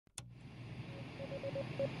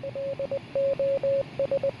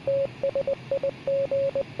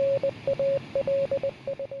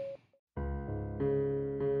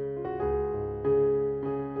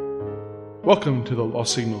Welcome to the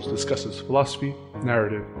Lost Signals discusses philosophy,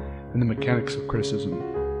 narrative, and the mechanics of criticism.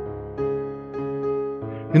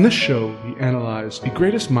 In this show, we analyze the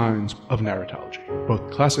greatest minds of narratology,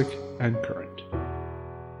 both classic and current.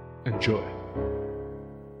 Enjoy.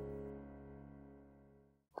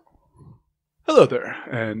 Hello there,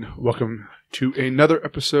 and welcome to another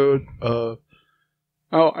episode of...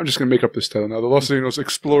 Oh, I'm just going to make up this title now. The Lost Signals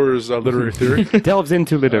Explores Literary Theory. Delves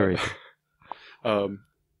into literary.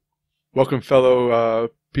 Welcome, fellow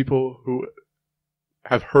people who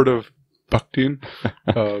have heard of Bakhtin.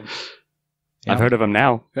 I've heard of him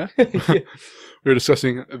now. Yeah? We're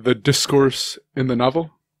discussing the Discourse in the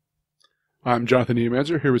novel. I'm Jonathan E.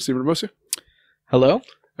 Manzer, here with Stephen Ramosi. Hello.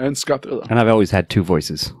 And Scott Thurlow. And I've always had two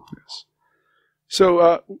voices. Yes.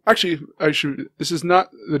 So, actually, this is not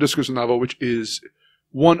the Discourse in the novel, which is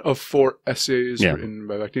one of 4 essays written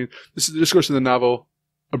by Bakhtin. This is the Discourse in the novel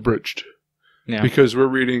abridged. Yeah. Because we're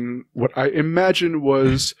reading what I imagine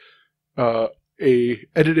was a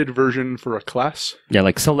edited version for a class. Yeah,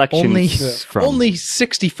 like selections from... Only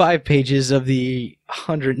 65 pages of the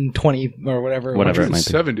 120 or whatever. Whatever it might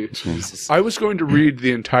be. 170. I was going to read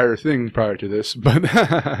the entire thing prior to this, but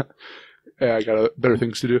yeah, I got better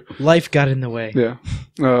things to do. Life got in the way. Yeah.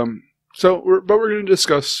 So we're going to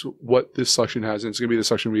discuss what this section has, and it's going to be the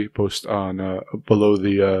section we post on below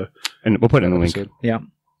the... and we'll put it in the link. Yeah.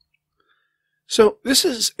 So this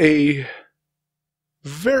is a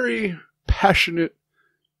very passionate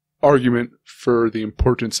argument for the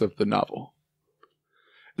importance of the novel.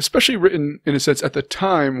 Especially written, in a sense, at the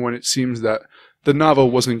time when it seems that the novel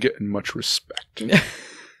wasn't getting much respect.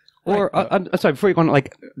 Or, I'm sorry, before you go on,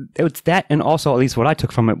 like, it's that, and also, at least what I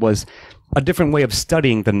took from it was a different way of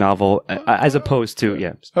studying the novel, as opposed to,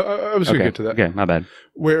 I was going to get to that. Okay, my bad.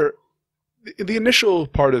 Where the initial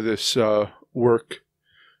part of this work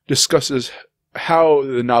discusses how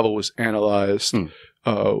the novel was analyzed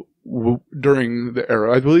during the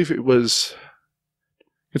era. I believe it was...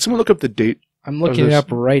 Can someone look up the date? I'm looking it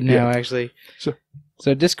up right now, actually.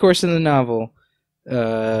 So Discourse in the novel... Hit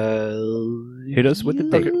us with the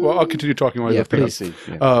date. Okay, well, I'll continue talking while I look please.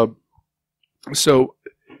 So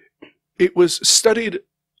it was studied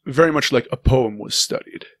very much like a poem was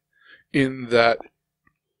studied, in that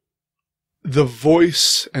the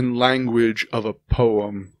voice and language of a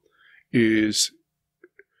poem is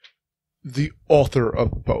the author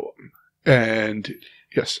of the poem. And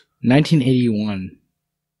yes, 1981,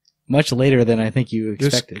 much later than I think you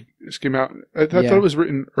expected. This came out. I thought it was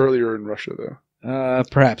written earlier in Russia, though.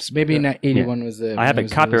 Perhaps maybe 81 was the. I have it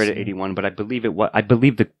copyrighted 81, but I believe it. I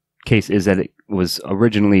believe the case is that it was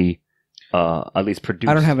originally at least produced.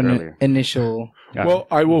 I don't have earlier. An initial. Well,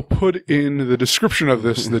 I will put in the description of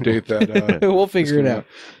this the date that we'll figure it out.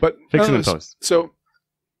 But fix it in post. So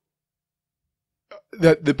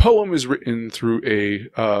that the poem is written through a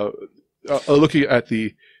looking at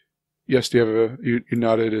the. Yes, do you have you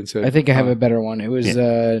nodded and said? I think I have a better one. It was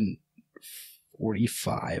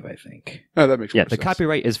 45, I think. Oh, that makes more sense. The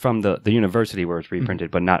copyright is from the university where it's reprinted,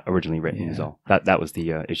 but not originally written. Is all. That was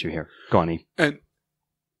the issue here. Go on, E. And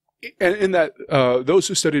in that, those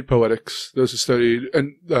who studied poetics, those who studied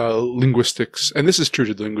linguistics, and this is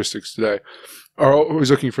true to linguistics today, are always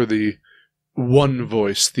looking for the one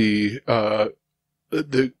voice, the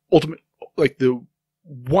ultimate, like the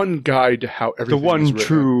one guide to how everything is written. The one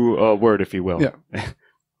true word, if you will. Yeah.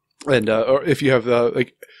 And or if you have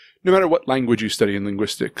no matter what language you study in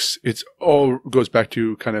linguistics, it's all goes back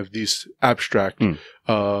to kind of these abstract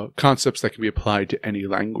concepts that can be applied to any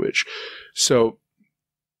language. So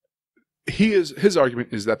his argument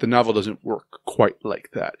is that the novel doesn't work quite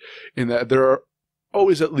like that, in that there are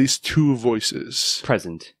always at least two voices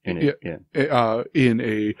present in it. In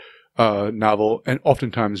a novel, and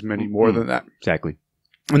oftentimes many more than that. Exactly.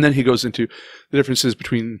 And then he goes into the differences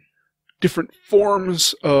between different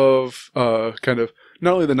forms of kind of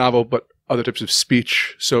not only the novel, but other types of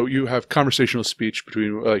speech. So you have conversational speech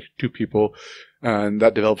between like two people, and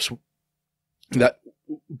that develops that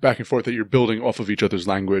back and forth that you're building off of each other's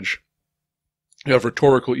language. You have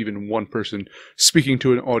rhetorical, even one person speaking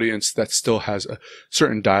to an audience that still has a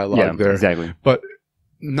certain dialogue there. Exactly. But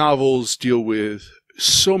novels deal with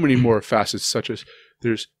so many more facets, such as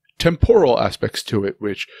there's temporal aspects to it,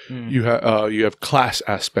 which you have class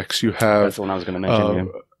aspects. You have that's the one I was going to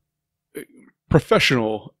mention.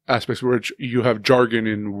 Professional aspects, which you have jargon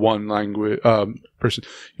in one language person.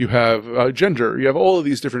 You have gender. You have all of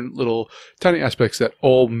these different little tiny aspects that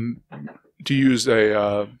all, to use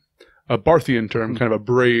a a Barthian term, kind of a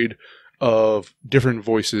braid of different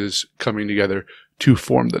voices coming together to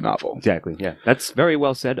form the novel. Exactly. Yeah, that's very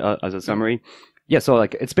well said as a summary. Yeah, so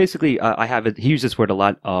like it's basically I have it. He uses this word a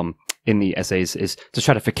lot in the essays. Is the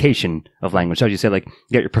stratification of language. As you say, like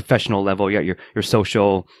you got your professional level, you got your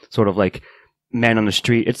social sort of like man on the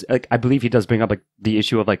street. It's like I believe he does bring up like the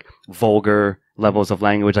issue of like vulgar levels of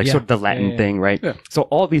language, like sort of the Latin thing, right? Yeah. So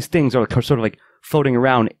all these things are like, sort of like floating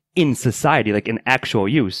around in society, like in actual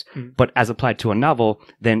use. But as applied to a novel,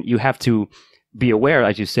 then you have to be aware,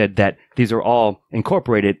 as you said, that these are all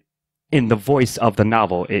incorporated in the voice of the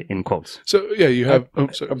novel, in quotes. So yeah, you have.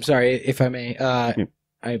 I'm sorry if I may.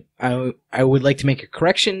 I would like to make a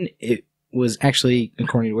correction. It was actually,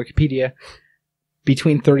 according to Wikipedia,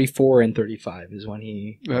 between 34 and 35 is when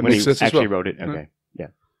he actually wrote it. Okay,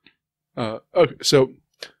 yeah. Okay, so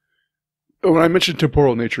when I mentioned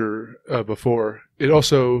temporal nature before, it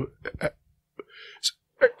also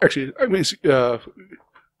actually I mean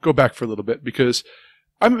go back for a little bit because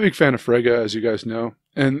I'm a big fan of Frege, as you guys know,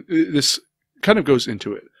 and this kind of goes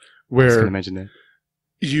into it where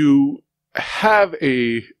you have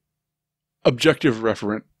a objective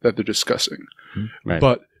referent that they're discussing, right.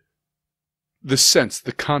 But the sense,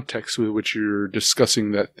 the context with which you're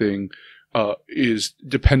discussing that thing is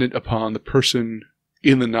dependent upon the person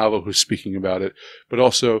in the novel who's speaking about it, but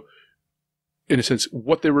also, in a sense,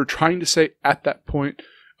 what they were trying to say at that point,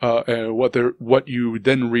 and what you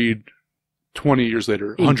then read 20 years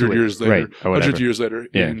later, 100 years later, right, 100 years later,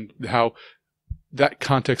 and how that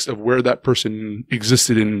context of where that person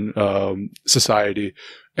existed in society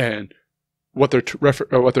and what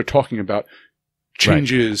they're talking about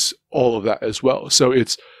changes all of that as well. So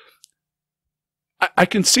I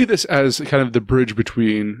can see this as kind of the bridge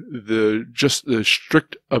between the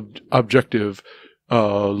strict objective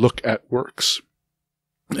look at works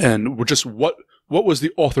and just what was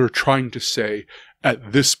the author trying to say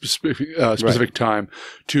at this specific time,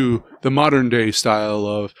 to the modern day style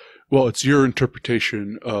of, well, it's your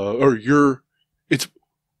interpretation, or it's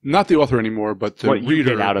not the author anymore, but the what reader you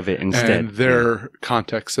get out of it instead, and their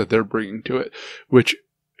context that they're bringing to it, which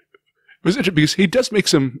was interesting because he does make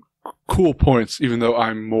some cool points, even though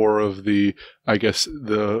I'm more of the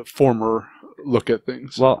former look at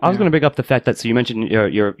things. Well, I was going to bring up the fact that, so you mentioned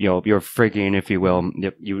your Phrygian, if you will,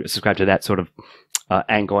 you subscribe to that sort of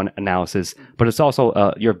angle and analysis, but it's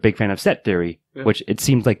also you're a big fan of set theory, which it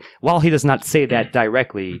seems like, while he does not say that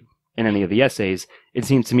directly in any of the essays, it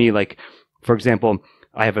seems to me like, for example,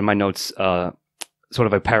 I have in my notes sort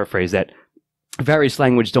of a paraphrase that various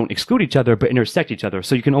languages don't exclude each other but intersect each other.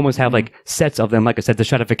 So you can almost have like sets of them, like I said, the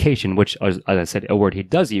stratification, which, as I said, a word he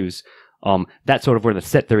does use. That's sort of where the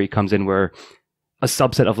set theory comes in, where a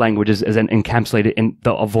subset of languages is then encapsulated in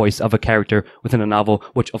a voice of a character within a novel,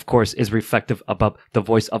 which of course is reflective about the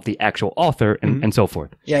voice of the actual author and so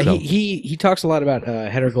forth. Yeah, so, he talks a lot about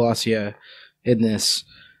heteroglossia in this,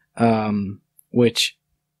 which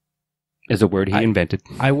is a word he invented.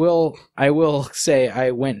 I will say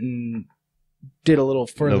I went and did a little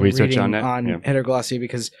further research reading on heteroglossia,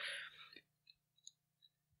 because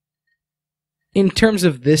in terms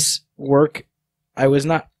of this work, I was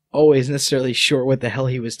not always necessarily sure what the hell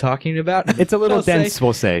he was talking about. It's a little dense,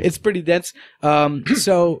 we'll say. It's pretty dense.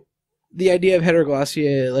 So the idea of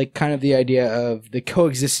heteroglossia, like kind of the idea of the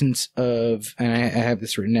coexistence of, and I have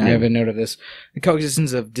this written down, I have a note of this, the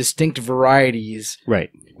coexistence of distinct varieties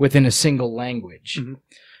within a single language.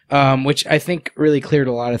 Which I think really cleared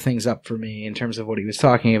a lot of things up for me in terms of what he was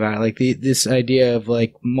talking about. Like this idea of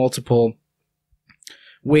like multiple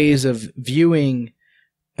ways of viewing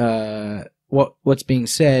what's being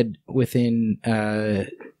said within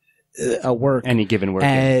a work, any given work,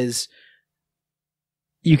 as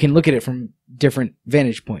you can look at it from different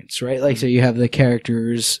vantage points, right? Like, so you have the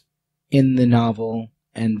characters in the novel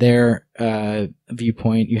and their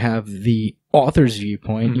viewpoint, you have the author's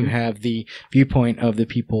viewpoint, you have the viewpoint of the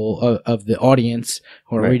people of the audience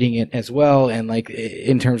who are reading it as well, and like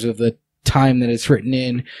in terms of the time that it's written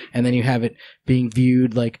in, and then you have it being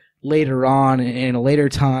viewed like later on in a later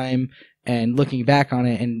time and looking back on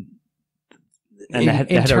it, and the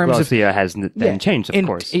heteroglossia has then changed, of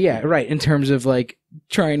course. Yeah, right. In terms of like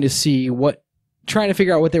trying to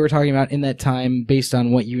figure out what they were talking about in that time based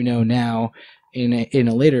on what you know now in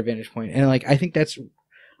a later vantage point. And like I think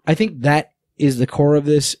that is the core of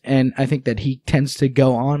this, and I think that he tends to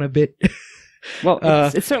go on a bit. Well,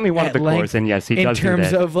 it's certainly one of the cores, and yes, he does do that. In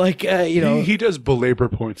terms of like, he does belabor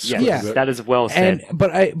points. Yes, that is well said.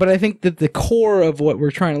 But I think that the core of what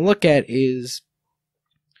we're trying to look at is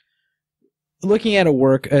looking at a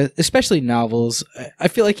work, especially novels. I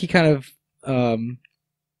feel like he kind of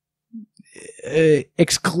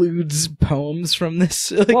excludes poems from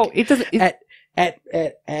this. Like, well, it doesn't. It,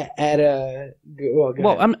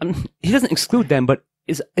 he doesn't exclude them, but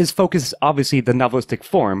his focus is obviously the novelistic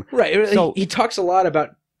form. Right. So he talks a lot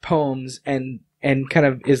about poems and kind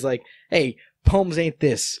of is like, hey, poems ain't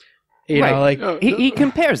this. You know, like he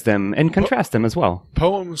compares them and contrasts them as well.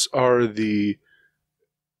 Poems are the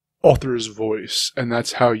author's voice, and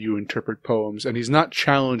that's how you interpret poems. And he's not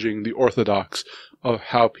challenging the orthodox of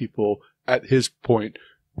how people, at his point,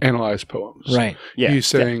 analyze poems. right. Yeah, He's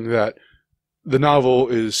saying that the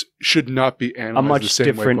novel should not be analyzed a much the same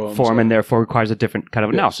way different poems form, are. and therefore requires a different kind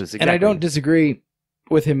of analysis. And I Exactly. don't disagree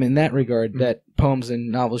with him in that regard that poems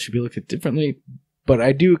and novels should be looked at differently, but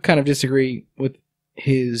I do kind of disagree with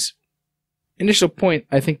his initial point.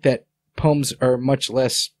 I think that poems are much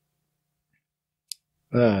less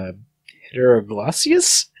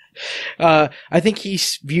heteroglossus. I think he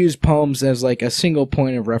views poems as like a single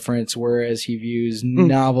point of reference, whereas he views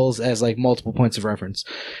novels as like multiple points of reference.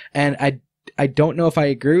 And I don't know if I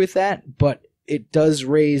agree with that, but it does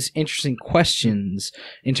raise interesting questions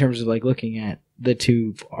in terms of like looking at the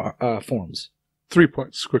two forms. 3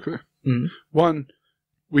 points, quickly. Mhm. One,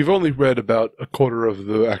 we've only read about a quarter of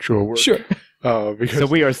the actual work. Sure. Because So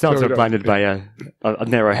we ourselves so are blinded by a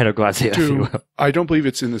narrow heteroglossia. if you Two, will. I don't believe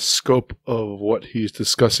it's in the scope of what he's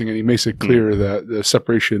discussing, and he makes it clear that the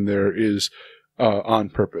separation there is on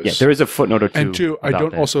purpose. Yeah, there is a footnote or two. And two, I about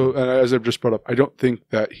don't that. also, and as I've just brought up, I don't think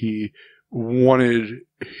that he wanted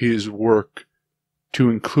his work to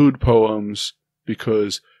include poems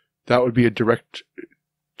because that would be a direct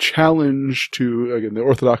challenge to, again, the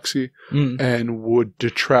orthodoxy and would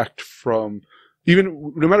detract from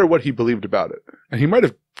even no matter what he believed about it. And he might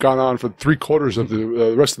have gone on for 3/4 of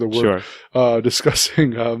the rest of the work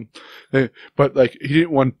discussing, but like he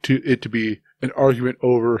didn't want it to be an argument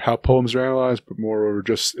over how poems are analyzed, but more over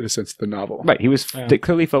just, in a sense, the novel. Right, he was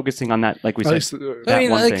clearly focusing on that, like we At said. least, that I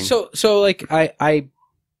mean, one like thing. so like I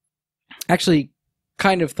actually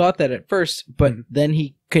kind of thought that at first, but then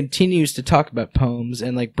he continues to talk about poems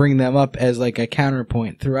and like bring them up as like a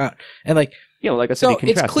counterpoint throughout, and like Like I said, so he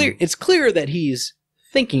contrasts them. it's clear that he's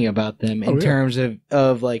thinking about them in terms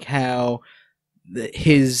of like how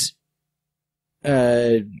his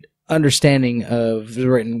understanding of the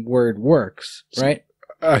written word works, right?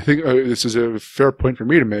 I think this is a fair point for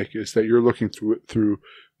me to make, is that you're looking through it through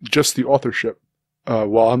just the authorship,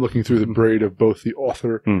 while I'm looking through the braid of both the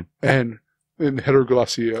author and the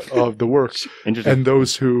heteroglossia of the work, Interesting. and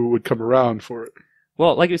those who would come around for it.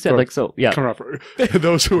 Well, like you said, Come around for it.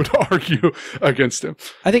 Those who would argue against him.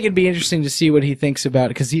 I think it'd be interesting to see what he thinks about it,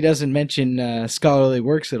 because he doesn't mention scholarly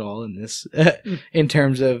works at all in this, in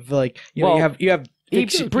terms of like you have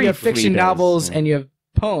fiction novels and you have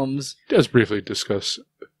poems. He does briefly discuss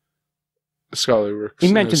scholarly works.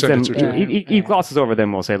 He mentions them. He two. glosses over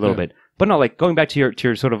them. We'll say a little bit, but no. Like going back to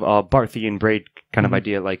your sort of Barthian braid kind of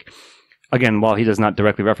idea. Like again, while he does not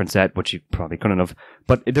directly reference that, which he probably couldn't have,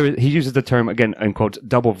 but he uses the term again in quotes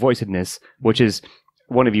double voicedness, which is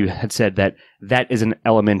one of you had said that is an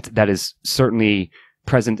element that is certainly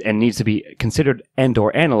present and needs to be considered and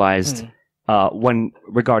or analyzed when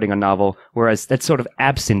regarding a novel, whereas that's sort of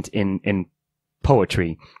absent in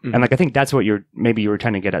poetry. And like I think that's what you were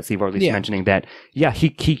trying to get at, Steve, or at least mentioning that. Yeah,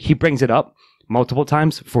 he brings it up multiple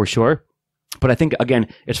times for sure, but I think again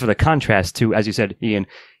it's for the contrast to, as you said, Ian.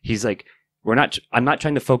 He's like, I'm not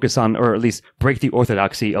trying to focus on, or at least break the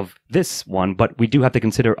orthodoxy of this one, but we do have to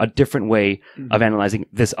consider a different way of analyzing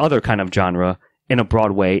this other kind of genre in a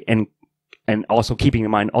broad way, and also keeping in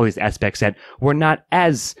mind all these aspects that were not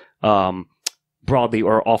as broadly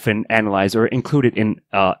or often analyzed or included in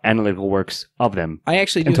analytical works of them. I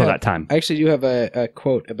actually do until have, that time. I actually do have a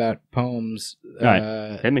quote about poems. All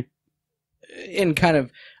right. Hit me. In kind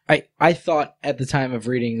of, I thought at the time of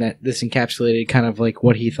reading that this encapsulated kind of like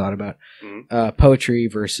what he thought about poetry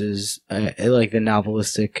versus like the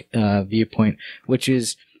novelistic viewpoint, which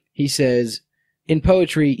is, he says, in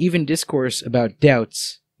poetry, even discourse about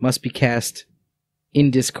doubts must be cast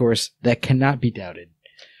in discourse that cannot be doubted.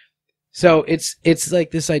 So it's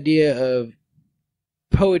like this idea of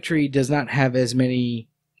poetry does not have as many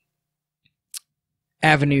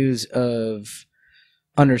avenues of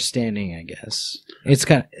understanding, I guess. It's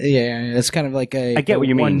kind of, it's kind of like I get what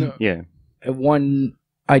you mean. Yeah. One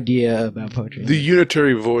idea about poetry. The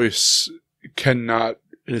unitary voice cannot,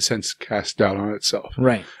 in a sense, cast doubt on itself.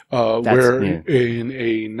 Right. Where in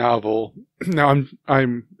a novel, now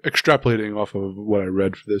I'm extrapolating off of what I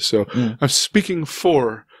read for this, so I'm speaking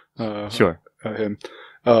for him,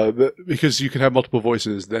 because you can have multiple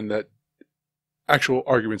voices, then that actual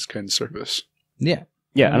arguments can surface. Yeah.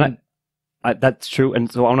 Yeah, That's true,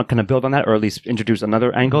 and so I want to kind of build on that, or at least introduce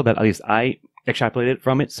another angle that at least I extrapolated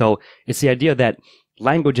from it. So it's the idea that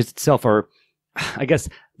languages itself are, I guess,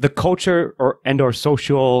 the culture or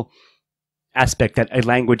social aspect that a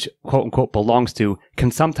language quote unquote belongs to can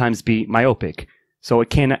sometimes be myopic. So it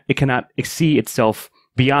cannot see itself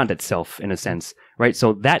beyond itself in a sense, right?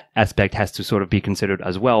 So that aspect has to sort of be considered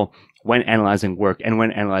as well when analyzing work and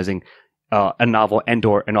when analyzing a novel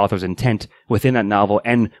and/or an author's intent within that novel,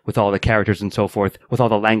 and with all the characters and so forth, with all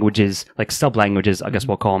the languages, like sub-languages, I guess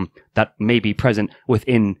we'll call them, that may be present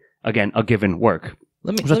within, again, a given work.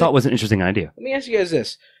 Which I thought was an interesting idea. Let me ask you guys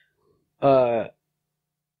this.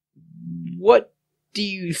 What do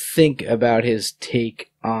you think about his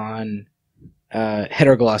take on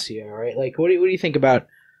heteroglossia, right? Like, what do you think about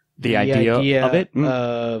the idea of it?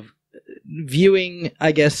 Of viewing,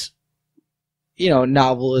 I guess,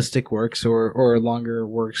 novelistic works or longer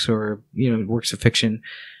works or, works of fiction,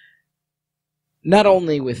 not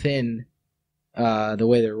only within the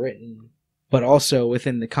way they're written, but also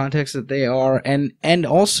within the context that they are, and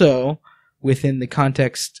also within the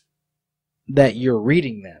context that you're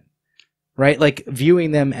reading them, right? Like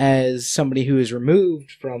viewing them as somebody who is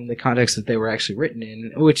removed from the context that they were actually written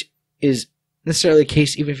in, which is necessarily the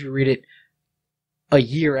case even if you read it a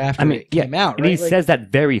year after it came out. And right? he says that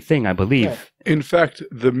very thing, I believe. Yeah. In fact,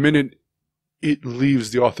 the minute it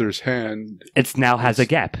leaves the author's hand, it now has a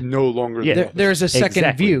gap. No longer. Yeah. There's a second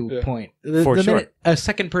Exactly. viewpoint. The For sure. minute a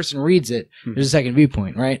second person reads it, there's a second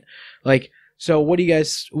viewpoint, right? Like, so what do you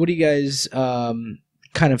guys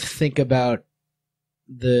kind of think about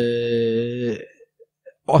the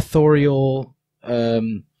authorial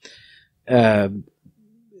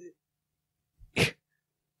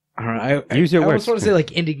I don't know. Use your I words. almost want to say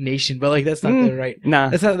like indignation, but like that's not the right. Nah.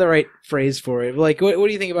 That's not the right phrase for it. Like, what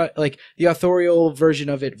do you think about like the authorial version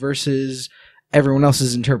of it versus everyone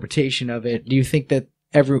else's interpretation of it? Do you think that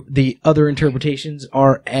the other interpretations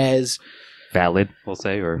are as valid, we'll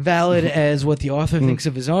say, or valid as what the author thinks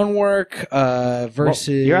of his own work? Versus,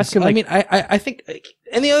 well, you're asking. Like, I mean, I think,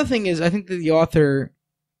 and the other thing is, I think that the author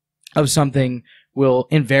of something will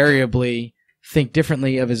invariably think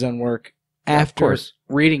differently of his own work after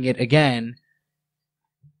reading it again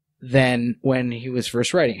than when he or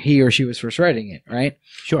she was first writing it, right?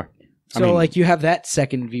 Sure. So, like, you have that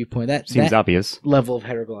second viewpoint. That seems obvious. Level of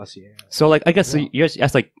heteroglossia. So, like, I guess so you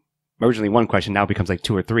asked, like, originally one question, now it becomes, like,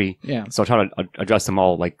 two or three. Yeah. So I'll try to address them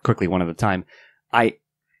all, like, quickly one at a time. I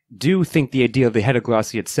do think the idea of the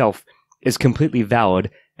heteroglossia itself is completely valid.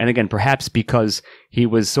 And again, perhaps because he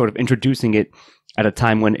was sort of introducing it at a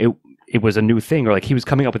time when it was a new thing, or like he was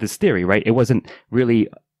coming up with this theory, right? It wasn't really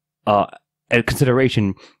a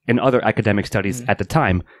consideration in other academic studies at the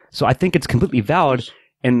time. So I think it's completely valid.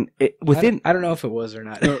 And I don't know if it was or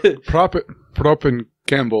not. Prop and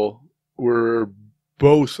Campbell were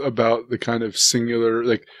both about the kind of singular,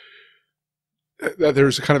 like that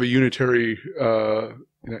there's a kind of a unitary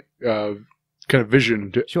kind of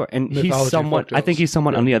vision. Sure, and he's somewhat. I think he's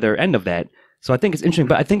somewhat on the other end of that. So I think it's interesting,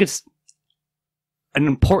 but I think it's an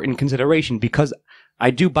important consideration because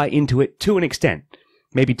I do buy into it to an extent,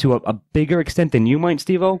 maybe to a bigger extent than you might,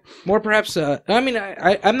 Steve-O. More perhaps. I mean,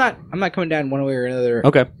 I'm not coming down one way or another.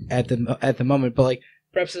 Okay. At the moment, but like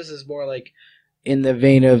perhaps this is more like in the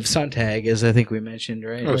vein of Sontag, as I think we mentioned,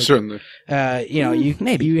 right? Oh, like, certainly. You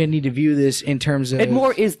need to view this in terms of it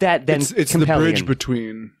more is that than it's the bridge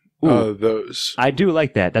between those. I do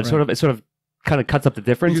like that. That Right. it sort of kind of cuts up the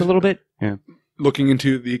difference a little bit. Yeah. Looking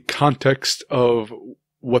into the context of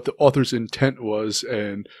what the author's intent was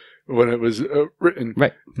and when it was written.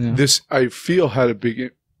 Right. Yeah. This, I feel, had a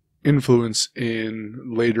big influence in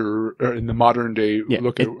the modern day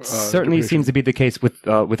look at it certainly seems to be the case with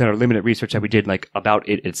within our limited research that we did like about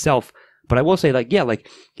it itself. But I will say, like, yeah, like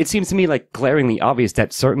it seems to me like glaringly obvious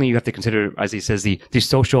that certainly you have to consider, as he says, the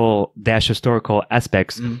social - historical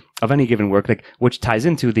aspects of any given work, like which ties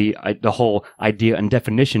into the whole idea and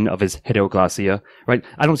definition of his heteroglossia, right?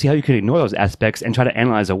 I don't see how you can ignore those aspects and try to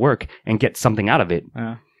analyze a work and get something out of it.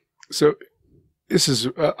 So this is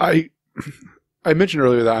I mentioned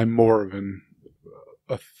earlier that I'm more of an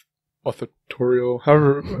authorial,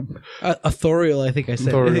 however, authorial. I think I said.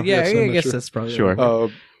 Authorial, Yeah, yes, I I'm guess sure. that's probably Sure.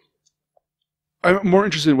 right. I'm more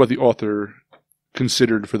interested in what the author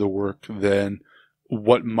considered for the work than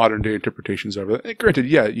what modern day interpretations are. And granted,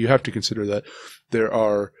 yeah, you have to consider that there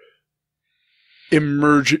are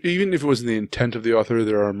even if it wasn't the intent of the author,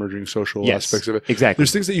 there are emerging social aspects of it. Exactly.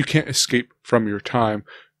 There's things that you can't escape from your time.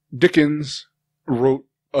 Dickens wrote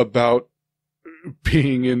about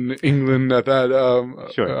being in England at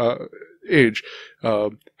that age.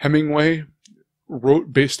 Hemingway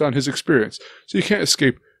wrote based on his experience. So you can't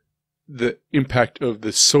escape the impact of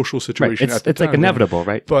the social situation Right. at the It's time. like inevitable,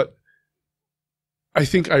 right? But I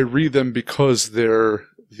think I read them because they're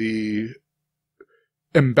the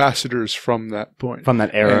ambassadors from that point. From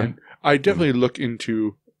that era. And I definitely look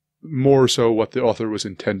into more so what the author was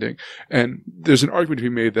intending. And there's an argument to be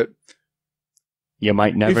made that You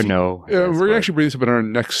might never know. we're going to actually bring this up in our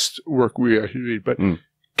next work we actually read, but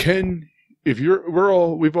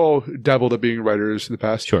we've all dabbled at being writers in the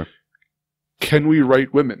past. Sure. Can we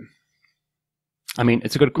write women? I mean,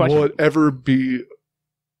 it's a good question. Will it ever be?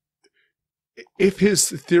 If his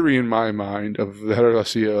theory in my mind of the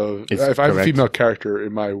heteroglassy of if I have a female character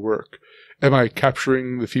in my work, am I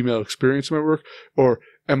capturing the female experience in my work, or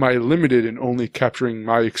am I limited in only capturing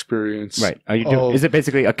my experience? Right. Are you is it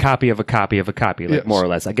basically a copy of a copy of a copy, like, yes. more or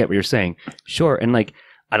less? I get what you're saying. Sure. And like,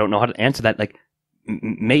 I don't know how to answer that. Like,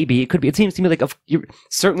 maybe it could be. It seems to me like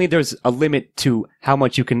certainly there's a limit to how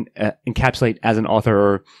much you can encapsulate as an author,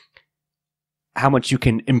 or how much you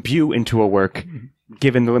can imbue into a work,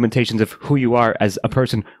 given the limitations of who you are as a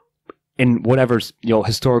person in whatever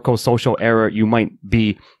historical, social era you might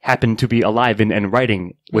happen to be alive in and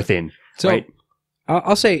writing within. So right?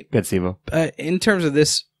 I'll say, good, Sivo. In terms of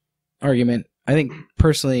this argument, I think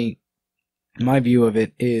personally, my view of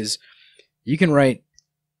it is you can write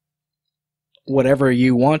whatever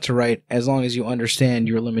you want to write as long as you understand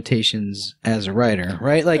your limitations as a writer,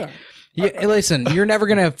 right? Like, listen, you're never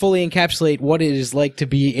going to fully encapsulate what it is like to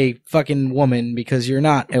be a fucking woman because you're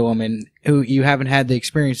not a woman who you haven't had the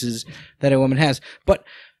experiences that a woman has. But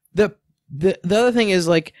the other thing is,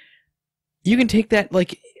 like, you can take that,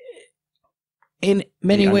 like, in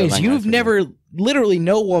many ways. You've never, literally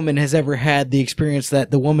no woman has ever had the experience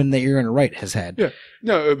that the woman that you're going to write has had. Yeah.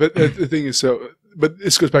 No, but the thing is, but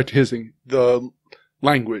this goes back to his thing, the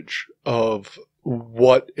language of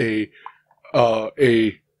what a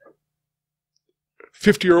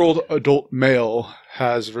 50-year-old adult male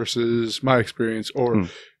has versus my experience, or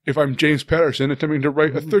if I'm James Patterson attempting to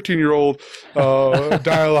write a 13-year-old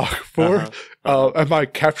dialogue for, am I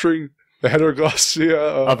capturing the heteroglossia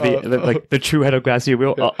of the true heteroglossia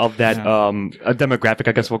wheel of that a demographic,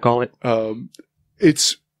 I guess we'll call it.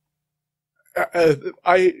 It's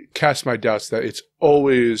I cast my doubts that it's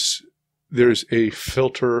always there's a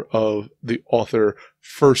filter of the author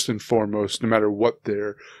first and foremost, no matter what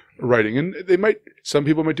they're writing, and some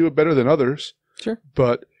people might do it better than others. Sure,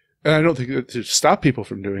 and I don't think that to stop people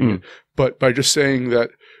from doing it, but by just saying that,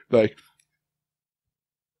 like,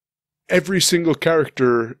 every single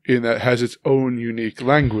character in that has its own unique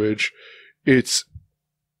language, it's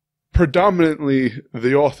predominantly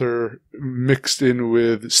the author mixed in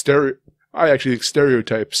with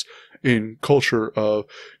stereotypes in culture of.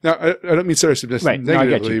 Now, I don't mean stereotypes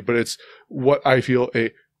negatively, but it's what I feel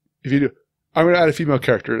if you do. I'm going to add a female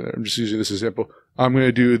character in there. I'm just using this example. I'm going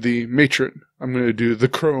to do the matron. I'm going to do the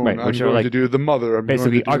crone. I'm going to do the mother. I'm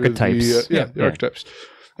basically going to do archetypes. The archetypes.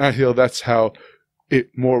 And I feel that's how it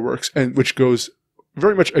more works, and which goes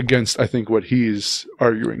very much against, I think, what he's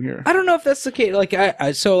arguing here. I don't know if that's the case. Like,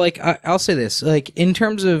 I'll say this. Like, in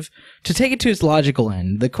terms of, to take it to its logical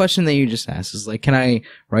end, the question that you just asked is, like, can I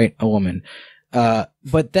write a woman?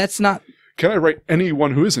 But that's not. Can I write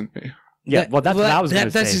anyone who isn't me? Yeah, that's what I was going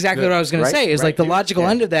to say. That's exactly what I was going to say. Is like the logical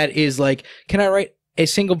end of that is, like, can I write a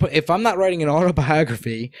single? If I'm not writing an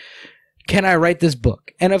autobiography, can I write this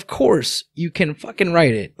book? And of course, you can fucking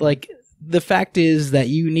write it. Like, the fact is that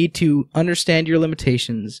you need to understand your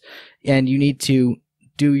limitations, and you need to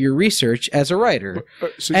do your research as a writer.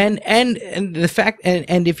 And the fact,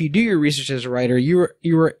 and if you do your research as a writer, you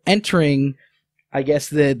are entering, I guess,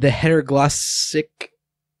 the heteroglossic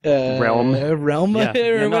realm or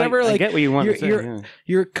whatever. I get what you want to say.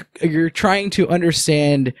 You're trying to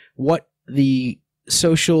understand what the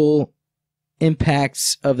social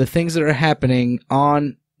impacts of the things that are happening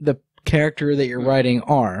on the character that you're writing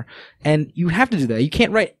are, and you have to do that. You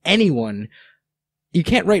can't write anyone. You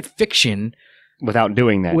can't write fiction without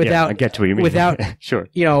doing that. I get to what you mean. Without sure,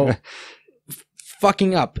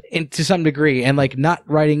 fucking up to some degree and, like, not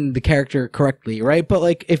writing the character correctly, right? But,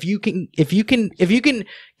 like, if you can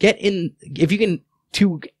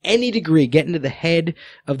to any degree get into the head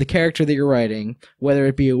of the character that you're writing, whether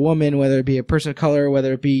it be a woman, whether it be a person of color,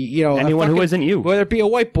 whether it be, anyone who isn't you, whether it be a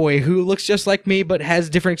white boy who looks just like me but has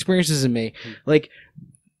different experiences than me, like,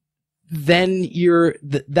 then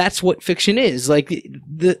that's what fiction is. Like,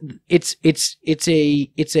 it's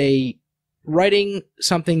a writing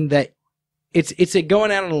something that it's a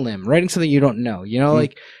going out on a limb, writing something you don't know,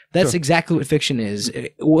 like, that's exactly what fiction is.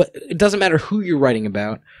 It doesn't matter who you're writing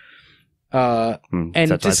about.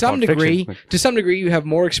 And to some degree, you have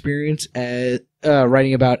more experience at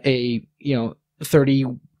writing about a 30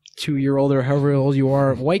 2-year-old or however old you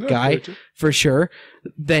are white guy Gotcha. for sure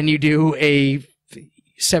than you do a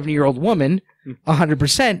 70-year-old woman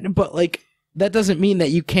 100%. But like that doesn't mean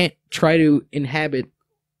that you can't try to inhabit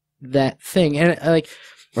that thing. And like,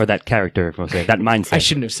 or that character, we'll say, that mindset. I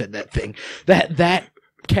shouldn't have said that thing. That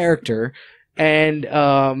character, and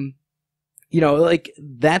like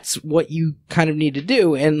that's what you kind of need to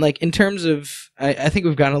do. And like in terms of, I think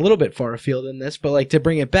we've gone a little bit far afield in this, but like to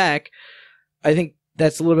bring it back, I think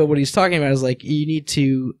that's a little bit what he's talking about. Is like you need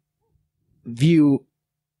to view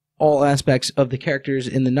all aspects of the characters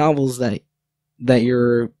in the novels that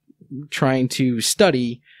you're trying to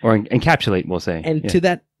study or encapsulate, we'll say. And to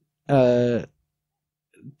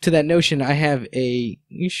that notion, I have a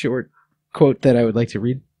short quote that I would like to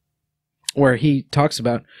read, where he talks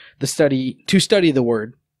about to study the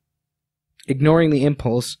word, ignoring the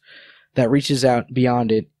impulse that reaches out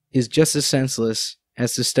beyond it is just as senseless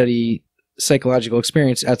as to study psychological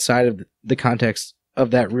experience outside of the context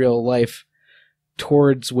of that real life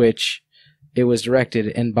towards which it was directed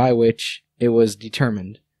and by which it was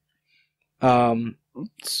determined.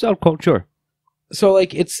 So quote, sure. So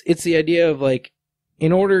like it's the idea of like,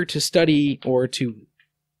 in order to study or to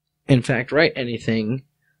in fact write anything,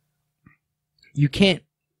 you can't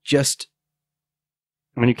just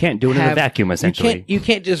you can't do it in a vacuum, essentially. You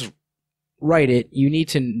can't just write it. You need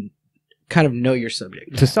to kind of know your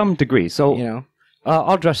subject to some degree. So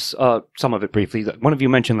I'll address some of it briefly. One of you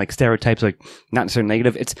mentioned like stereotypes, like not necessarily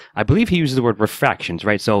negative. I believe he uses the word refractions,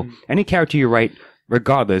 right? So any character you write,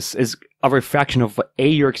 regardless, is a refraction of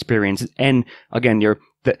your experience, and again,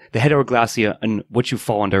 the heteroglossia and what you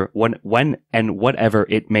fall under when and whatever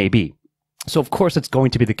it may be. So of course it's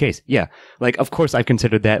going to be the case. Yeah. Like, of course I've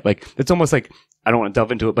considered that. Like, it's almost like, I don't want to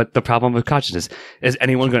delve into it, but the problem with consciousness, is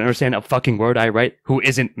anyone going to understand a fucking word I write who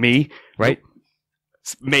isn't me, right?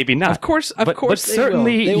 Maybe not. Of course but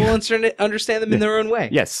certainly they will understand them in their own way.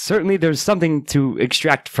 Yes, certainly there's something to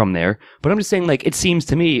extract from there. But I'm just saying, like, it seems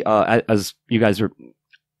to me, as you guys are,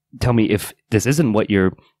 tell me if this isn't what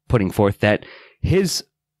you're putting forth, that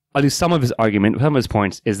at least some of his argument, some of his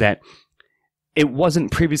points, is that it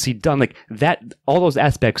wasn't previously done. Like that, all those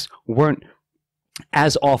aspects weren't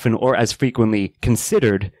as often or as frequently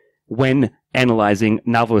considered when analyzing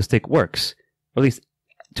novelistic works, or at least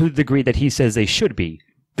to the degree that he says they should be.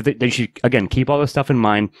 That they should, again, keep all this stuff in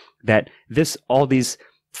mind, that all these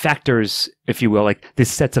factors, if you will, like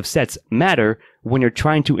these sets of sets, matter when you're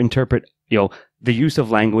trying to interpret, the use of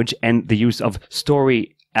language and the use of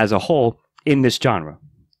story as a whole in this genre.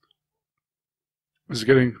 Is it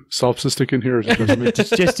getting solipsistic in here? Or is it just me? It's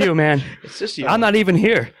just you, man. It's just you. I'm not even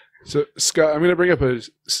here. So, Scott, I'm going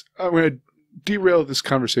to derail this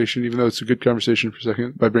conversation, even though it's a good conversation for a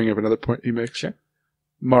second, by bringing up another point he makes. Sure.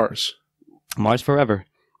 Mars forever.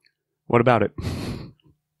 What about it?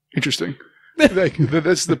 Interesting. Like,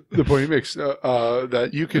 that's the point he makes.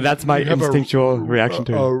 That you can. That's my instinctual reaction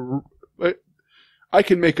to it. I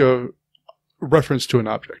can make a reference to an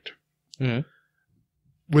object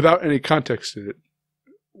without any context in it.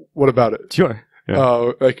 What about it? Sure.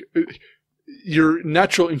 Yeah. Like your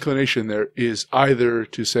natural inclination there is either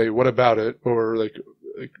to say "What about it?" or like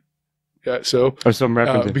so, or some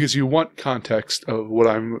reference because you want context of what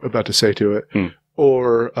I'm about to say to it,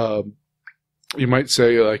 or you might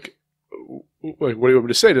say like, "What do you want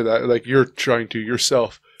me to say to that?" Like you're trying to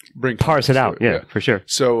yourself bring parse it out. Yeah, for sure.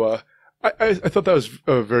 So I thought that was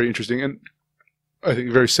very interesting, and I think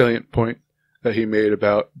a very salient point that he made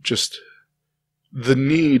about just the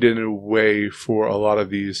need in a way for a lot of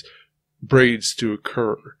these braids to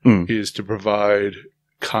occur is to provide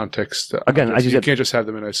context. Again, as you said, can't just have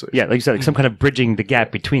them in isolation. Yeah, like you said, like some kind of bridging the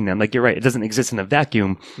gap between them. Like you're right, it doesn't exist in a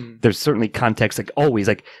vacuum. There's certainly context, like always.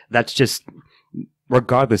 Like that's just,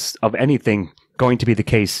 regardless of anything, going to be the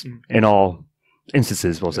case in all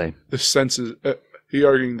instances, we'll say. The senses, he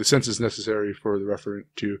arguing the sense is necessary for the referent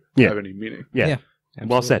to have any meaning. Yeah.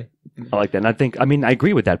 Well said. I like that. And I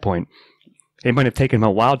agree with that point. It might have taken him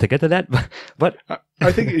a while to get to that, but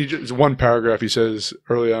I think it's one paragraph he says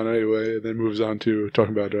early on anyway, and then moves on to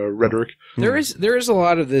talking about rhetoric. There is a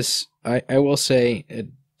lot of this. I will say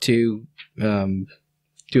to do a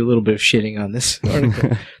little bit of shitting on this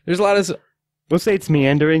article. There's a lot of. We'll say it's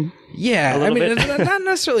meandering. Yeah, I mean, it's not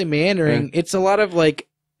necessarily meandering. It's a lot of like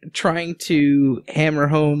trying to hammer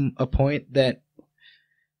home a point that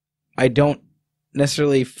I don't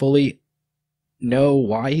necessarily fully know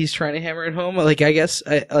why he's trying to hammer it home. Like, I guess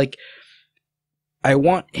I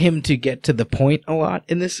want him to get to the point a lot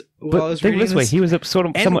in this. While I was reading this way, he was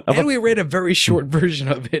somewhat and we read a very short version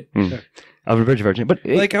of it. of a abridged version. But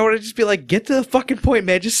Like, I want to just be like, get to the fucking point,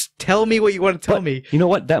 man. Just tell me what you want to tell me. You know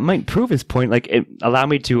what? That might prove his point. Like, allow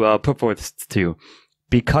me to put forth this to you.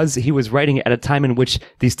 Because he was writing it at a time in which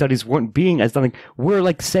these studies weren't being as done. Like, we're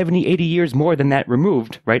like 70, 80 years more than that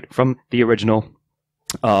removed, right, from the original,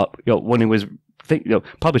 when he was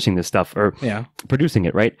publishing this stuff or producing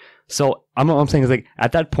it, right? So what I'm saying is, like,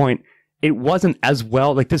 at that point, it wasn't as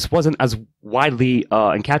well, like, this wasn't as widely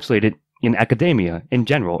encapsulated in academia in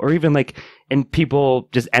general, or even like in people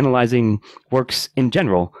just analyzing works in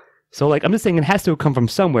general. So, like, I'm just saying it has to come from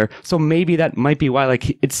somewhere. So maybe that might be why,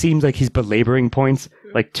 like, it seems like he's belaboring points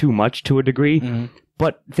like too much to a degree. Mm-hmm.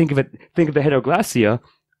 But think of the heteroglassia,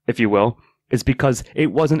 if you will, is because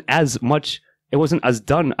it wasn't as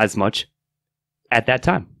done as much at that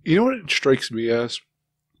time. You know what it strikes me as?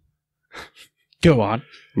 Go on.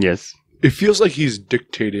 Yes. It feels like he's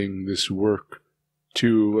dictating this work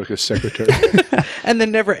to like a secretary. And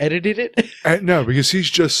then never edited it? No, because he's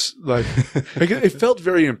just like it felt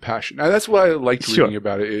very impassioned. And that's what I liked reading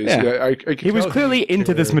about it. He was clearly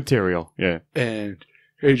into this material. Yeah. And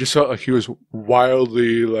it just felt like he was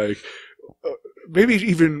wildly like, maybe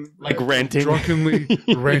even like ranting, drunkenly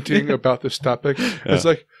ranting about this topic. Yeah. It's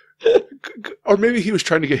like, or maybe he was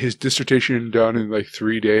trying to get his dissertation done in like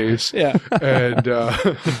 3 days. Yeah. And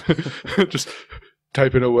just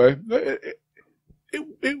typing away.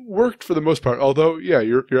 It worked for the most part. Although, yeah,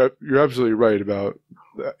 you're absolutely right about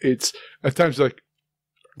it's at times like,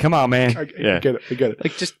 come on, man. I get it.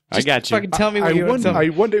 Like just I got you. Fucking tell me what you want to tell me. I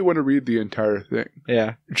one day want to read the entire thing.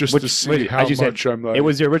 Yeah. Just to see how much I'm like. It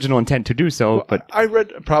was your original intent to do so, but I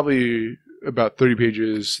read probably about 30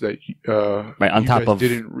 pages that on top of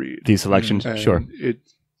didn't read these selections. Sure.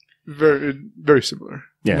 It's very similar.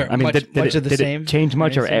 Yeah. I mean, did it change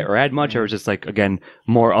much or add much, or just like, again,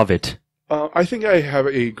 more of it? I think I have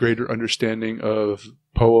a greater understanding of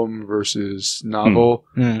poem versus novel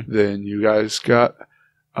than you guys got.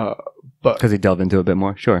 But because he delved into it a bit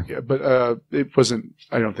more, sure. Yeah, but it wasn't,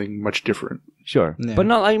 I don't think, much different. Sure. Yeah. But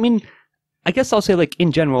no, I mean, I guess I'll say, like,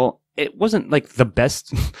 in general, it wasn't like the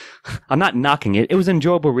best. I'm not knocking it. It was an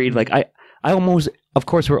enjoyable read. Like, I almost, of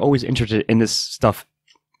course, we're always interested in this stuff,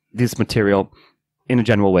 this material in a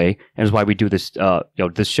general way, and is why we do this,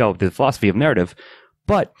 this show, the philosophy of narrative.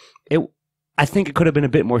 But I think it could have been a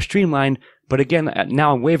bit more streamlined. But again,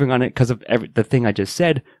 now I'm wavering on it because of the thing I just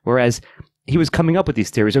said. Whereas he was coming up with these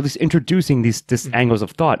theories, or at least introducing these angles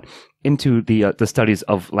of thought into the studies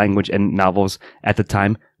of language and novels at the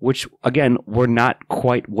time, which again were not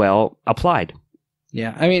quite well applied.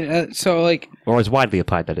 Yeah, I mean, so like, or as widely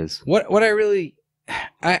applied, that is. What I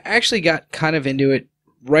actually got kind of into it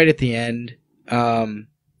right at the end,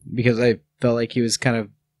 because I felt like he was kind of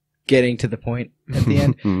getting to the point at the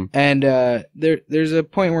end. And there's a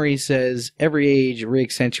point where he says, every age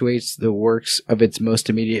reaccentuates the works of its most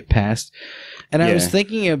immediate past. And I was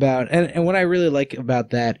thinking about, and what I really like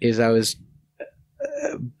about that is I was,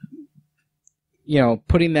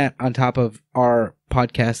 putting that on top of our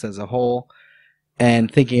podcast as a whole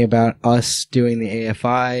and thinking about us doing the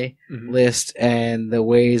AFI list and the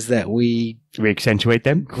ways that we reaccentuate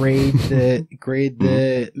them, grade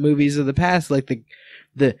the movies of the past, like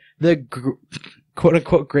the quote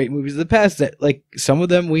unquote great movies of the past that, like, some of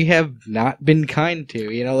them we have not been kind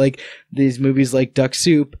to, like these movies like Duck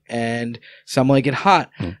Soup and Some Like It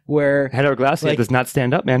Hot, where Heteroglassia does not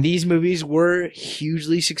stand up, man. These movies were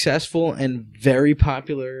hugely successful and very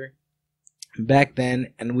popular back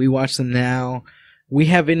then, and we watch them now. We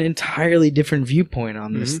have an entirely different viewpoint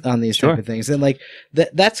on this, on these type of things, and like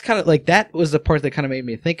that's kind of like, that was the part that kind of made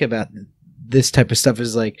me think about this type of stuff.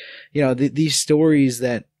 Is like, these stories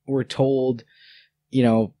that were told,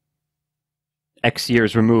 X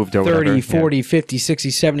years removed, or 30, whatever. 40, 50, 60,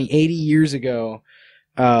 70, 80 years ago.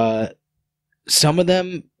 Some of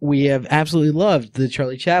them we have absolutely loved, the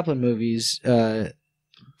Charlie Chaplin movies,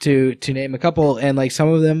 to name a couple, and like some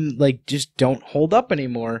of them like just don't hold up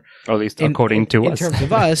anymore. Or at least according to us. In terms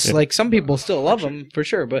of us, like some people still love them for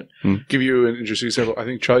sure, but give you an interesting example. I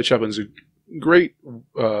think Charlie Chaplin's a great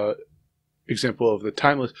example of the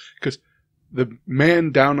timeless, because the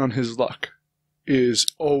man down on his luck is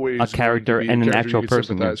always a character and an actual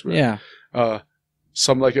person. Yeah.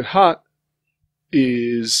 Some Like It Hot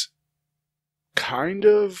is kind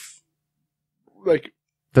of like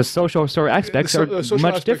the social story aspects are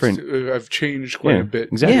much different. Have changed quite a bit.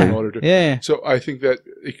 Exactly. In order to, so I think that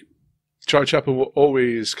Charlie Chaplin will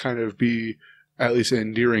always kind of be at least an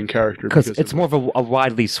endearing character, because it's more of a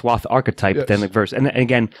widely swathed archetype than the verse. And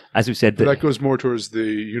again, as we said, that goes more towards the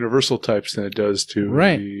universal types than it does to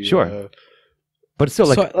the, sure. But it's still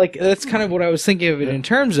like, so, like that's kind of what I was thinking of it in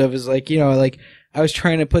terms of, is like, like I was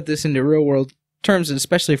trying to put this into real world terms, and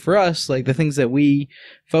especially for us, like the things that we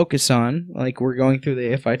focus on, like we're going through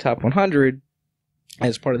the AFI Top 100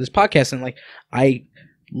 as part of this podcast, and like I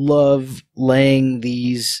love laying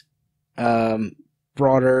these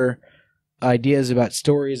broader ideas about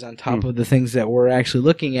stories on top of the things that we're actually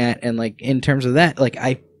looking at, and like in terms of that, like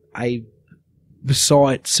I saw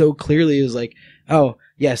it so clearly. It was like, oh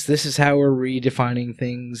yes, this is how we're redefining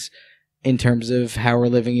things in terms of how we're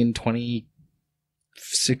living in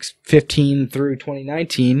 2015 through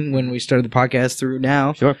 2019 when we started the podcast through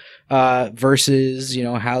now, versus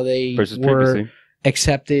how they were previously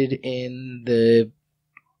accepted in the,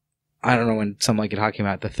 I don't know when something like it came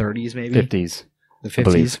out, the 30s maybe, 50s, the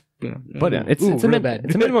 50s. But it's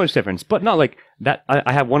a minimal difference, but not like that.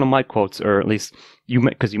 I have one of my quotes, or at least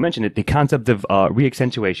because you mentioned it, the concept of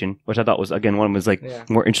re-accentuation, which I thought was again one of his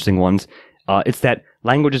more interesting ones. It's that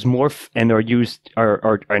languages morph and are used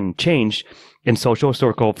and changed in social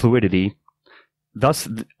historical fluidity. Thus,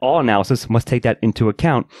 all analysis must take that into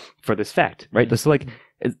account for this fact, right? So, like,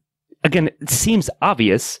 again, it seems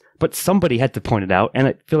obvious, but somebody had to point it out, and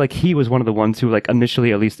I feel like he was one of the ones who, like,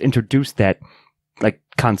 initially at least introduced that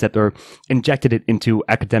concept or injected it into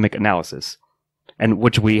academic analysis, and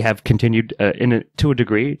which we have continued to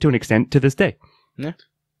an extent to this day. Yeah.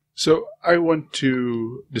 So I want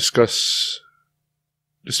to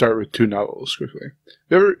start with two novels quickly.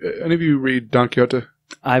 Any of you read Don Quixote?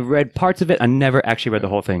 I've read parts of it. I never actually read the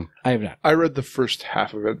whole thing. I have not. I read the first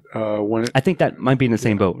half of it. I think that might be in the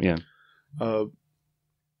same boat. Yeah.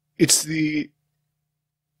 It's the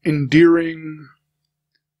endearing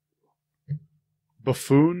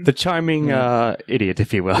buffoon, the charming idiot,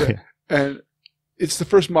 if you will. Yeah. And it's the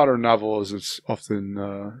first modern novel, as it's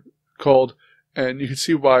often called, and you can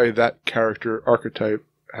see why that character archetype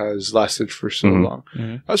has lasted for so long.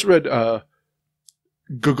 I also read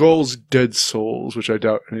Gogol's Dead Souls, which I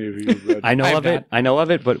doubt any of you have read. I know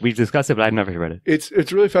of it, but we've discussed it, but I've never read it. It's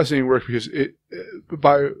really fascinating work because it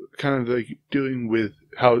by kind of like dealing with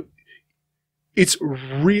how it's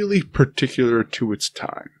really particular to its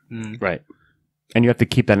time. Right. And you have to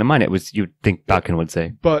keep that in mind. It was, you'd think Bakhtin would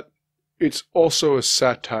say. But it's also a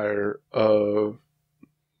satire of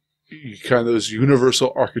kind of those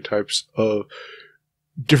universal archetypes of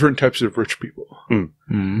different types of rich people.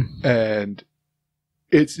 And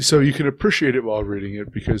it's so you can appreciate it while reading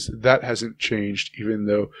it because that hasn't changed, even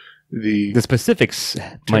though the specifics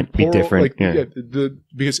might be different.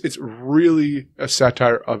 Because it's really a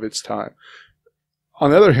satire of its time.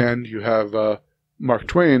 On the other hand, you have Mark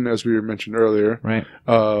Twain, as we mentioned earlier, right?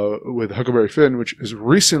 With Huckleberry Finn, which has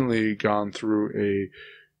recently gone through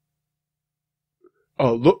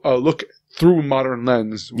a look through a modern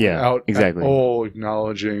lens, without at all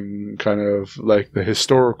acknowledging kind of like the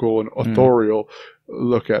historical and authorial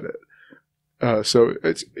look at it. So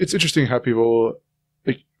it's interesting how people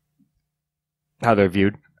how they're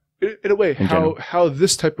viewed in a way, how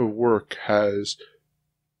this type of work has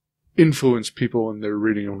influence people in their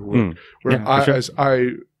reading of work. As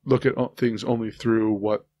I look at things only through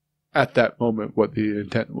what at that moment what the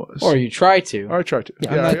intent was, or you try to.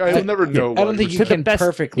 I'll never know. I don't think you can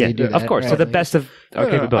perfectly do that. Of course, to the best of our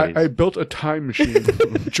capabilities. I built a time machine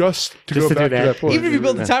just to go back to that point. Even if you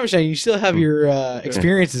build a time machine, you still have your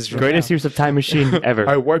experiences. Greatest use of time machine ever.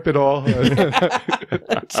 I wipe it all.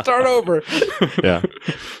 Start over. Yeah.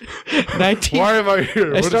 Why am I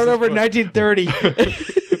here? I start over in 1930.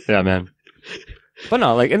 Yeah, man. But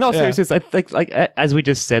no, like in all seriousness, I think, like as we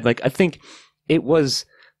just said, like I think it was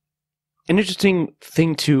an interesting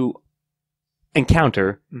thing to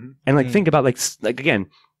encounter and like think about, like again,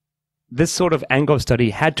 this sort of Anglo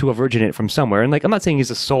study had to have originated from somewhere, and like I'm not saying he's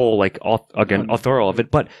the sole author of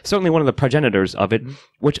it, but certainly one of the progenitors of it,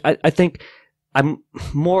 which I think I'm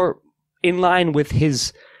more in line with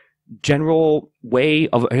his general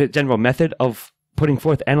method of putting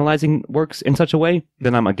forth analyzing works in such a way,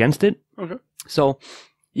 then I'm against it. Okay. So,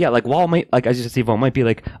 yeah, like Wall might, like as you said, Steve, might be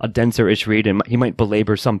like a denser-ish read, and he might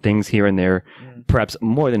belabor some things here and there, perhaps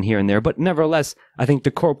more than here and there. But nevertheless, I think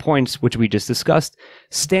the core points which we just discussed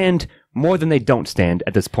stand more than they don't stand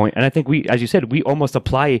at this point. And I think we, as you said, we almost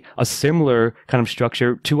apply a similar kind of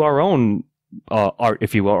structure to our own art,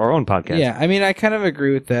 if you will, our own podcast. Yeah, I mean, I kind of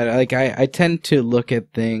agree with that. Like, I tend to look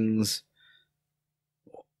at things.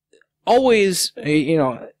 Always,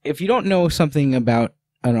 if you don't know something about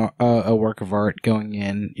a work of art going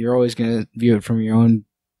in, you're always going to view it from your own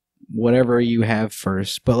whatever you have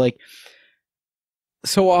first. But like,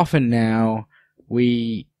 so often now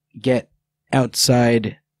we get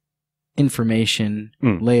outside information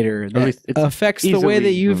later that affects the way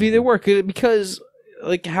that you view the work, because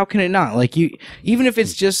like, how can it not? Like, even if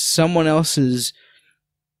it's just someone else's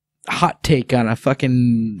hot take on a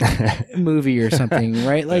fucking movie or something,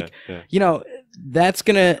 right? Like, you know, that's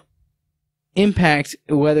going to impact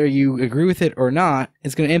whether you agree with it or not.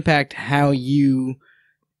 It's going to impact how you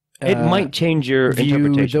it might change your view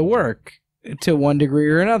interpretation. the work to one degree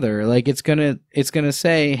or another. Like, it's going to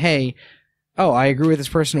say, hey, oh, I agree with this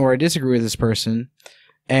person or I disagree with this person.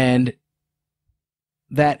 And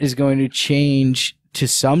that is going to change to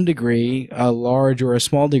some degree, a large or a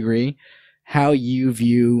small degree, how you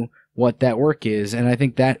view what that work is. And I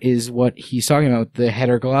think that is what he's talking about, the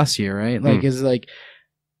heteroglossia, right? Like, is like,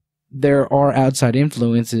 there are outside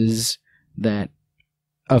influences that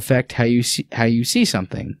affect how you see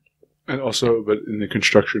something. And also, but in the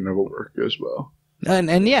construction of a work as well.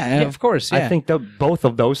 And yeah, of course, yeah. I think that both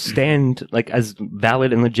of those stand like as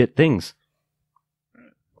valid and legit things.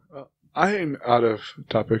 I'm out of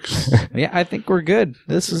topics. Yeah, I think we're good.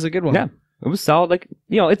 This is a good one. Yeah, it was solid. Like,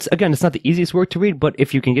 you know, it's not the easiest work to read, but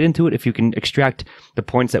if you can get into it, if you can extract the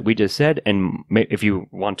points that we just said, and if you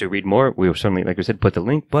want to read more, we will certainly, like I said, put the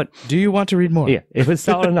link. But do you want to read more? Yeah, it was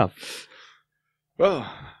solid enough.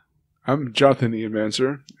 Well, I'm Jonathan Ian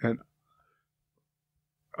Manser, and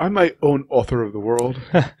I'm my own author of the world.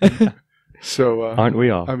 So, aren't we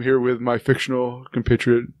all? I'm here with my fictional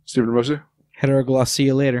compatriot, Stephen Ramosi.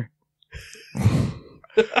 Heteroglossia later.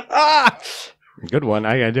 Good one.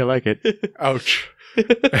 I do like it. Ouch.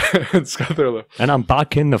 And Scott Thurlow. And I'm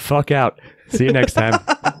Bakhtin the fuck out. See you next time.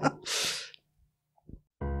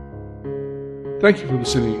 Thank you for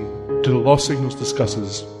listening to The Lost Signals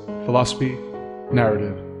discusses philosophy,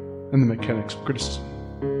 narrative, and the mechanics of criticism.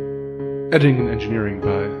 Editing and engineering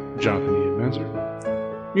by Jonathan Ian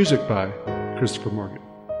Manser. Music by Christopher Morgan.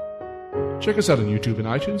 Check us out on YouTube and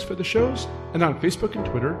iTunes for the shows, and on Facebook and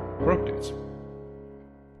Twitter for updates.